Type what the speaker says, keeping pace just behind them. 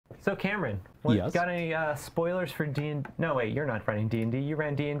So Cameron, Yes? got any spoilers for D&D? No, wait, you're not running D&D. You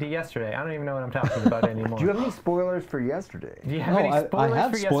ran D&D yesterday. I don't even know what I'm talking about anymore. Do you have any spoilers for yesterday? Do you have any spoilers I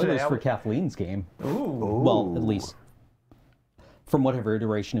have for spoilers yesterday? for Kathleen's game. Ooh. Well, at least from whatever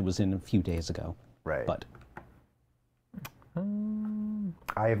iteration it was in a few days ago. Right. But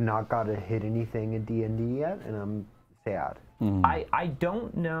I have not got to hit anything in D&D yet, and I'm sad. I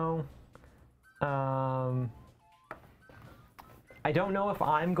don't know. I don't know if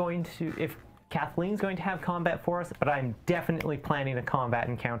Kathleen's going to have combat for us, but I'm definitely planning a combat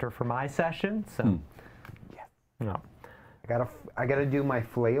encounter for my session. So, Yes. no. I gotta do my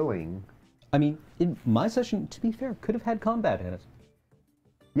flailing. I mean, in my session, to be fair, could have had combat in it.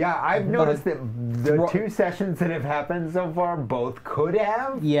 Yeah, I've noticed that the 2 sessions that have happened so far both could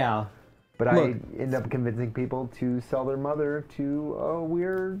have. Yeah. But Look, I end up convincing people to sell their mother to a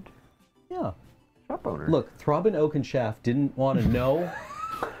weird Yeah. shop owner. Look, Throbbing Oakenshaft didn't want to know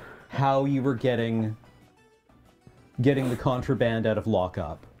how you were getting the contraband out of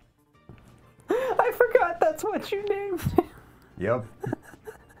lockup. I forgot that's what you named. Yep.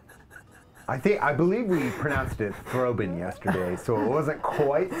 I believe we pronounced it Throbin yesterday, so it wasn't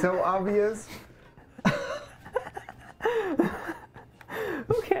quite so obvious.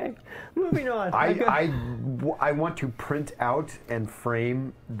 Okay, moving on. I want to print out and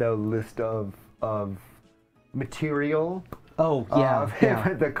frame the list of material. Oh, yeah.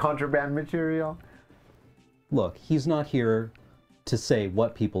 Yeah. The contraband material. Look, he's not here to say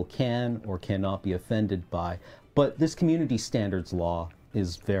what people can or cannot be offended by, but this community standards law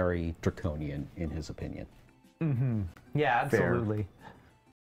is very draconian in his opinion. Yeah, absolutely.